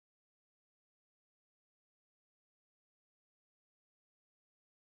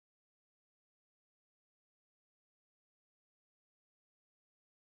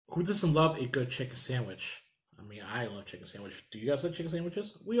Who doesn't love a good chicken sandwich? I mean, I love chicken sandwich. Do you guys like chicken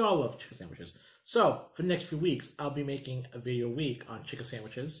sandwiches? We all love chicken sandwiches. So, for the next few weeks, I'll be making a video a week on chicken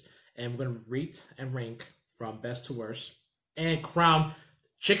sandwiches. And we're going to rate and rank from best to worst. And crown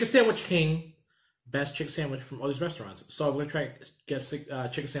Chicken Sandwich King best chicken sandwich from all these restaurants. So, we're going to try to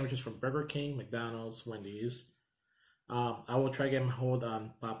get chicken sandwiches from Burger King, McDonald's, Wendy's. I will try to get my hold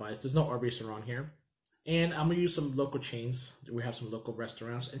on Popeyes. There's no Arby's around here. And I'm going to use some local chains. We have some local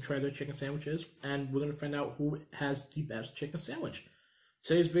restaurants and try their chicken sandwiches. And we're going to find out who has the best chicken sandwich.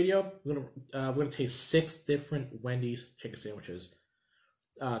 Today's video, we're going to taste 6 different Wendy's chicken sandwiches.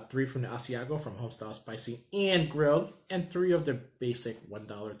 3 from the Asiago, from Homestyle Spicy and Grilled. And 3 of their basic $1,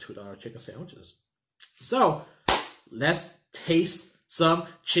 $2 chicken sandwiches. So, let's taste some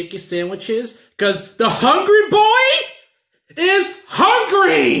chicken sandwiches. Because the hungry boy is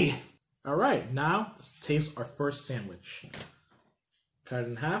hungry! Alright, now let's taste our first sandwich. Cut it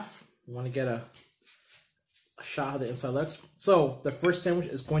in half. You want to get a shot of the inside legs. So, the first sandwich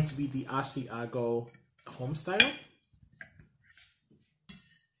is going to be the Asiago home style.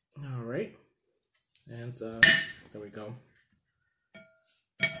 Alright. And there we go.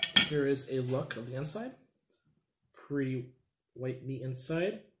 Here is a look of the inside. Pretty white meat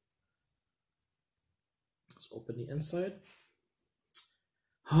inside. Let's open the inside.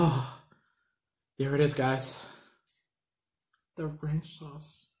 Oh. Here it is, guys. The ranch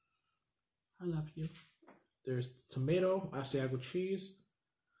sauce. I love you. There's tomato, Asiago cheese.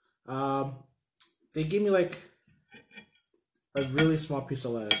 They gave me like a really small piece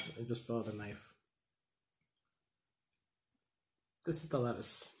of lettuce and just fell out the knife. This is the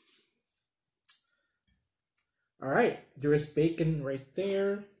lettuce. Alright, there is bacon right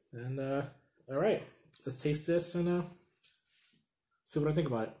there. And alright, let's taste this and see what I think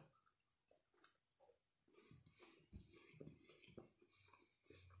about it.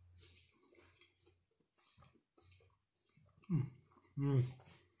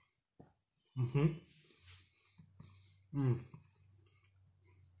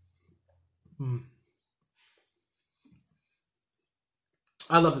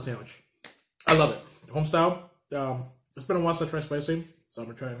 I love the sandwich. I love it. Home style. It's been a while since I tried spicy, so I'm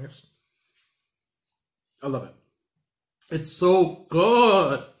gonna try this. I love it. It's so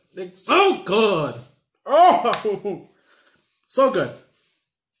good. It's so good. Oh, so good.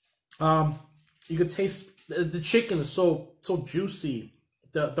 You can taste the chicken is so juicy.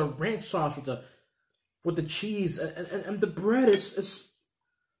 The ranch sauce with the cheese and the bread is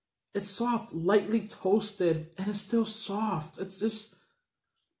soft, lightly toasted, and it's still soft. It's just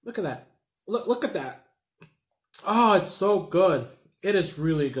look at that. Look at that. Oh, it's so good. It is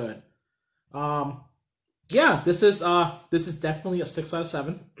really good. Yeah, this is definitely a 6 out of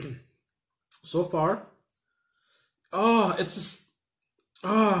 7 so far. Oh, it's just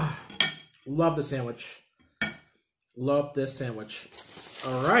love the sandwich. Love this sandwich.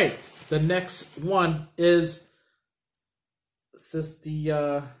 All right, the next one is this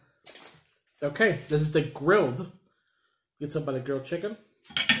the okay. This is the grilled. You can tell by the grilled chicken.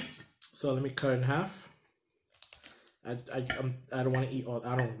 So let me cut it in half. I don't want to eat all.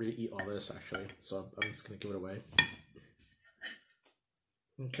 I don't really eat all this actually. So I'm just gonna give it away.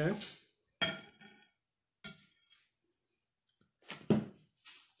 Okay.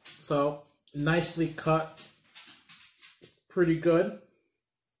 So nicely cut. Pretty good.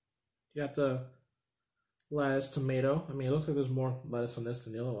 You got the lettuce, tomato. I mean, it looks like there's more lettuce on this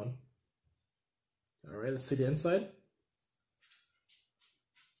than the other one. All right, let's see the inside.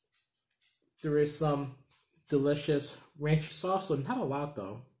 There is some delicious ranch sauce, so not a lot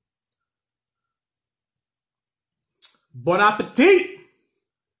though. Bon appetit!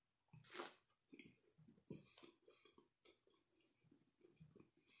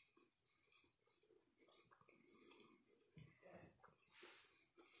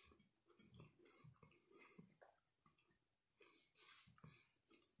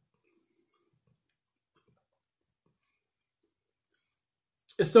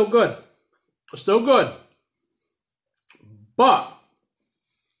 It's still good. It's still good. But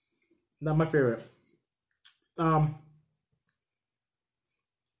not my favorite.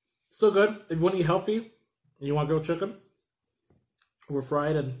 Still good. If you want to eat healthy and you want grilled chicken or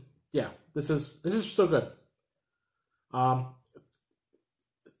fried, and yeah, this is still good. Oh,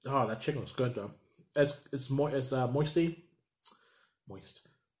 that chicken was good though. It's moisty, moist,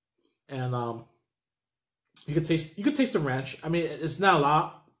 and you could taste the ranch. I mean, it's not a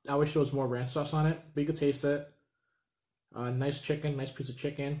lot. I wish there was more ranch sauce on it, but you could taste it. Nice chicken, nice piece of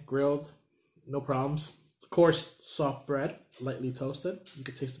chicken, grilled, no problems. Of course, soft bread, lightly toasted. You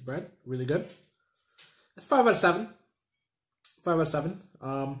could taste the bread, really good. It's 5 out of 7. 5 out of 7.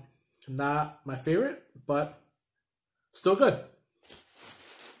 Not my favorite, but still good.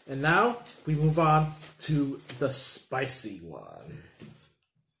 And now we move on to the spicy one.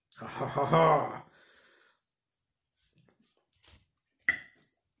 Ha ha ha ha.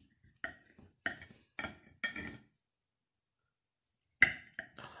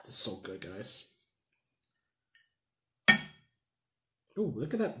 Oh, this is so good, guys. Ooh,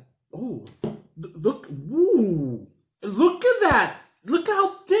 look at that. Ooh, look. Ooh, look at that. Look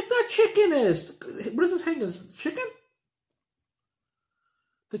how thick that chicken is. What is this hanging? Is it chicken?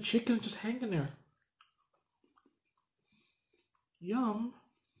 The chicken is just hanging there. Yum.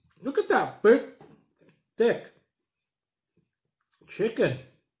 Look at that big, thick chicken.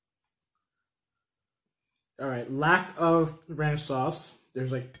 All right, lack of ranch sauce.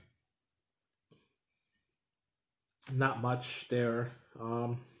 There's like not much there.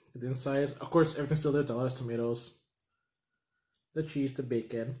 The inside is, of course, everything's still there. The lettuce, tomatoes, the cheese, the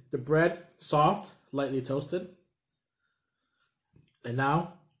bacon, the bread, soft, lightly toasted. And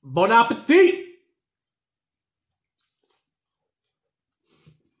now, bon appetit!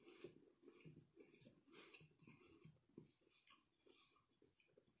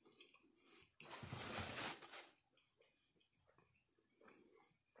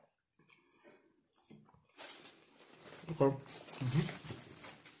 Okay.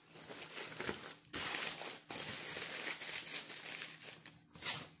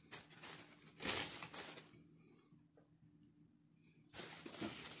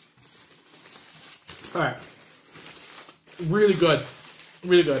 All right, really good,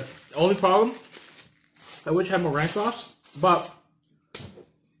 really good. Only problem, I wish I had more ranch sauce, but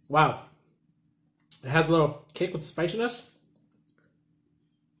wow, it has a little kick with the spiciness.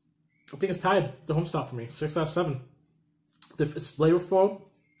 I think it's tied the home style for me. 6 out of 7. It's flavorful,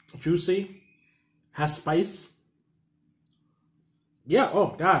 juicy, has spice. Yeah,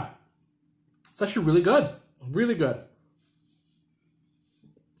 oh god. It's actually really good. Really good.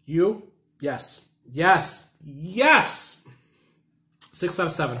 You? Yes. Yes. Yes! 6 out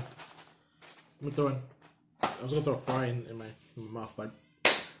of 7. I was gonna throw a fry in my mouth, but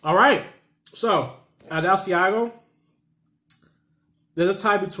alright. So, at Asiago, there's a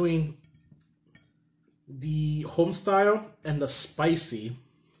tie between the home style and the spicy.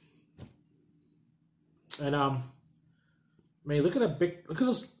 And man, look at that big, look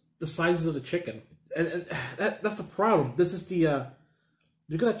at the sizes of the chicken. And that's the problem. This is the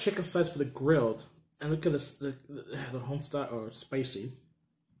look at that chicken size for the grilled, and look at this the home style or spicy.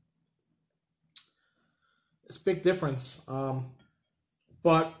 It's a big difference.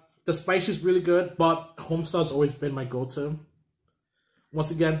 But the spicy is really good, but home style has always been my go-to. Once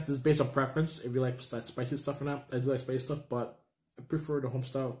again, this is based on preference. If you like spicy stuff or not, I do like spicy stuff, but I prefer the home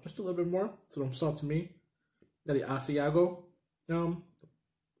style just a little bit more. So the home style to me, now the Asiago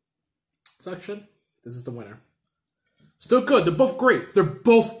section, this is the winner. Still good. They're both great. They're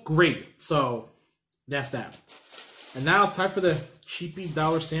both great. So that's that. And now it's time for the cheapy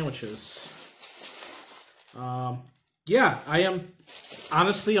dollar sandwiches. Yeah, I am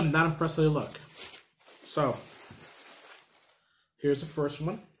honestly, I'm not impressed with the look. So here's the first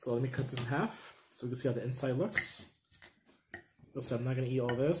one. So let me cut this in half so we can see how the inside looks. Listen, I'm not going to eat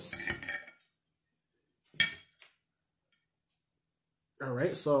all this.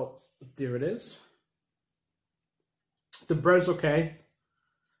 Alright, so there it is. The bread's okay.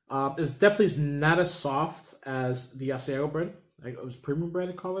 It's definitely not as soft as the Asiago bread. Like, it was premium bread,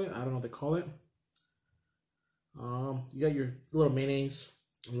 they call it. I don't know what they call it. You got your little mayonnaise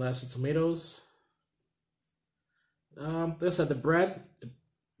and lettuce and tomatoes. Like I said, the bread,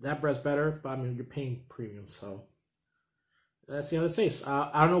 that bread's better, but I mean, you're paying premium, so let's see how it tastes.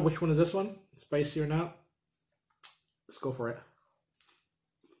 I don't know which one is this one, spicy or not. Let's go for it.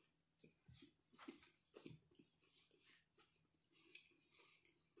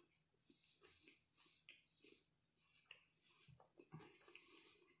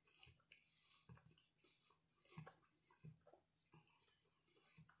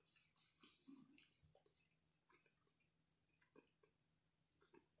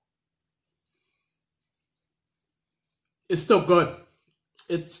 It's still good.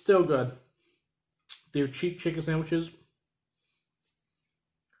 It's still good. They're cheap chicken sandwiches.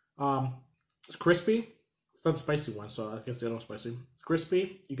 It's crispy. It's not the spicy one, so I guess they're not spicy. It's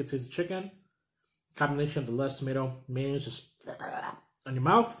crispy. You can taste the chicken. Combination of the lettuce, tomato, mayonnaise just on your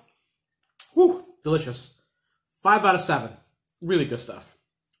mouth. Whew, delicious. 5 out of 7. Really good stuff.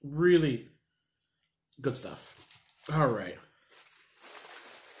 Really good stuff. All right.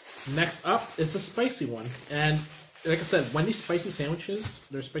 Next up is the spicy one, and like I said, Wendy's spicy sandwiches,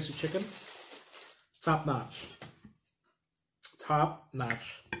 their spicy chicken, it's top notch. top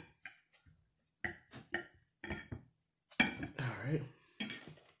notch. All right.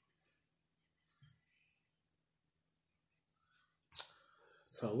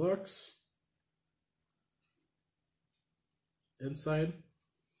 So it looks. Inside.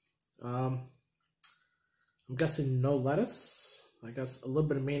 I'm guessing no lettuce. I guess a little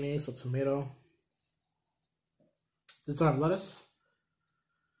bit of mayonnaise or tomato. Does it have lettuce?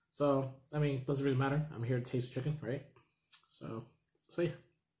 So, I mean, doesn't really matter. I'm here to taste chicken, right? So, see.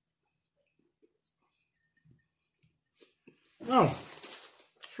 Oh,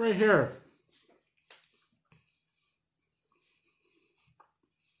 it's right here.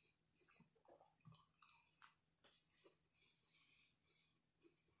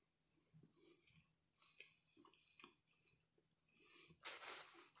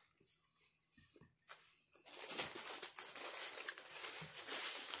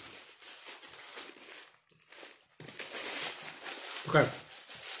 Okay.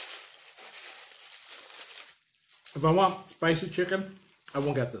 If I want spicy chicken, I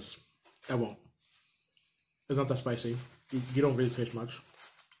won't get this. I won't. It's not that spicy. You don't really taste much.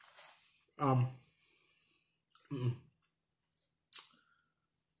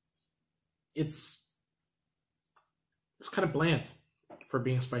 It's kind of bland for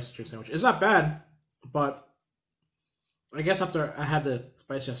being a spicy chicken sandwich. It's not bad, but I guess after I had the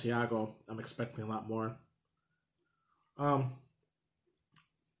spicy Asiago, I'm expecting a lot more.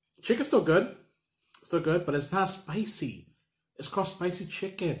 Chicken's still good. But it's not spicy. It's called spicy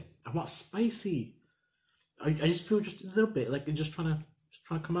chicken. I want spicy. I just feel just a little bit like it's just trying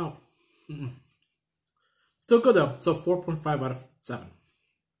to come out. Still good though. So 4.5 out of 7.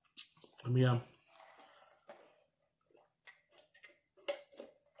 Let me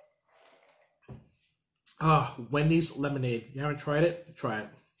Wendy's lemonade. You haven't tried it? Try it.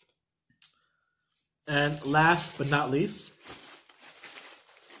 And last but not least,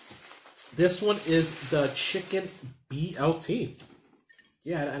 this one is the chicken BLT.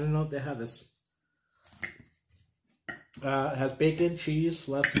 Yeah, I didn't know they had this. It has bacon, cheese,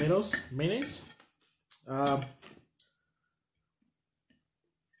 less tomatoes, mayonnaise.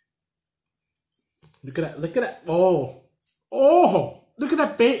 Look at that. Oh, look at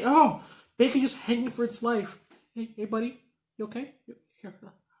that bacon. Oh, bacon just hanging for its life. Hey, buddy, you okay? Here.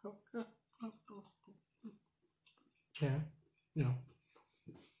 Yeah, you know.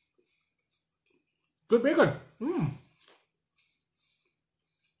 Good bacon.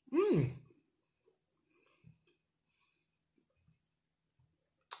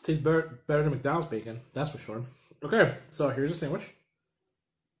 Tastes better than McDonald's bacon, that's for sure. Okay, so here's a sandwich.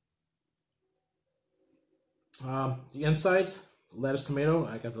 The insides, lettuce, tomato.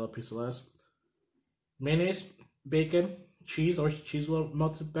 I got the little piece of lettuce. Mayonnaise, bacon, cheese. I wish cheese a little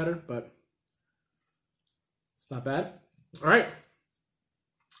melted better, but it's not bad. All right.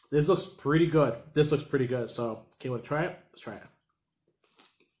 This looks pretty good. So, okay, want to try it? Let's try it.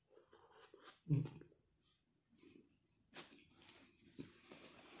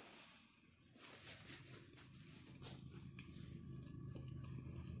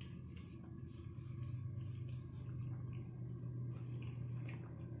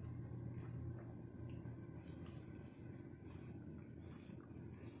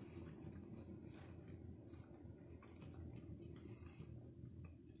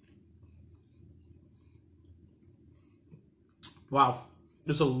 Wow,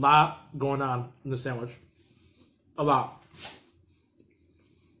 there's a lot going on in the sandwich. A lot.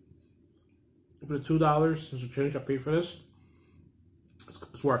 For the $2 since the change I paid for this,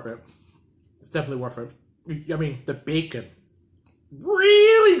 it's worth it. It's definitely worth it. I mean, the bacon,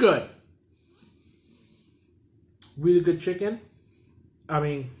 really good. Really good chicken. I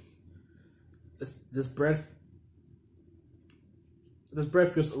mean, this bread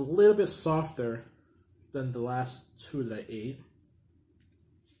feels a little bit softer than the last two that I ate.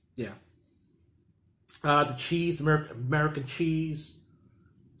 Yeah. The cheese, American cheese,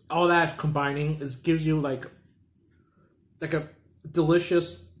 all that combining gives you like a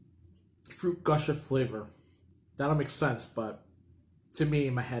delicious fruit gusher flavor. That don't make sense, but to me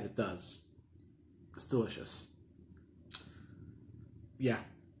in my head it does. It's delicious. Yeah.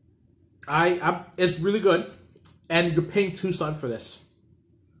 It's really good, and you're paying $2 for this.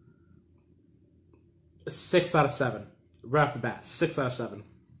 6 out of 7 right off the bat. 6 out of 7.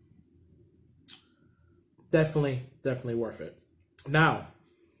 Definitely worth it. Now,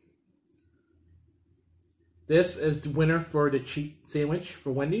 this is the winner for the cheat sandwich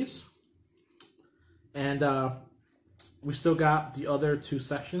for Wendy's. And we still got the other two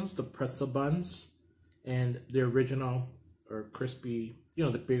sections, the pretzel buns and the original or crispy, the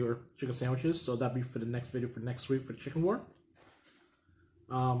bigger chicken sandwiches. So that'll be for the next video for next week for the chicken war.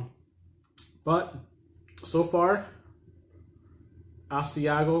 But so far,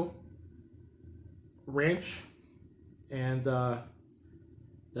 Asiago ranch and the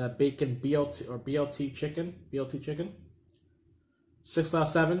bacon BLT chicken, 6 out of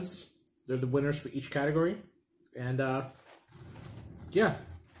 7s. They're the winners for each category, and yeah,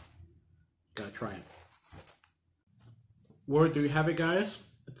 gotta try it. Where do we have it, guys?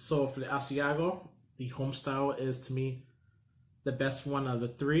 So for the Asiago, the homestyle is to me the best one of the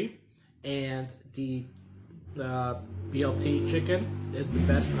 3, and the BLT chicken is the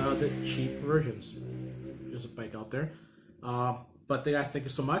best out of the cheap versions. There's a bite out there. But guys, thank you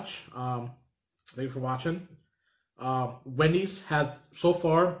so much. Thank you for watching. Wendy's have, so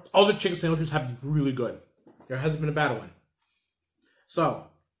far, all the chicken sandwiches have been really good. There hasn't been a bad one. So,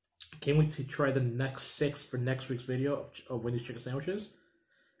 can't wait to try the next 6 for next week's video of Wendy's chicken sandwiches.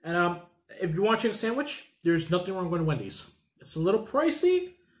 And if you want a chicken sandwich, there's nothing wrong with Wendy's. It's a little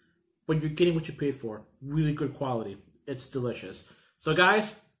pricey, but you're getting what you paid for. Really good quality. It's delicious. So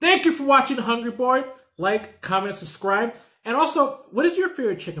guys, thank you for watching The Hungry Boy. Like, comment, subscribe. And also, what is your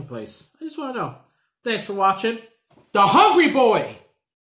favorite chicken place? I just want to know. Thanks for watching The Hungry Boy.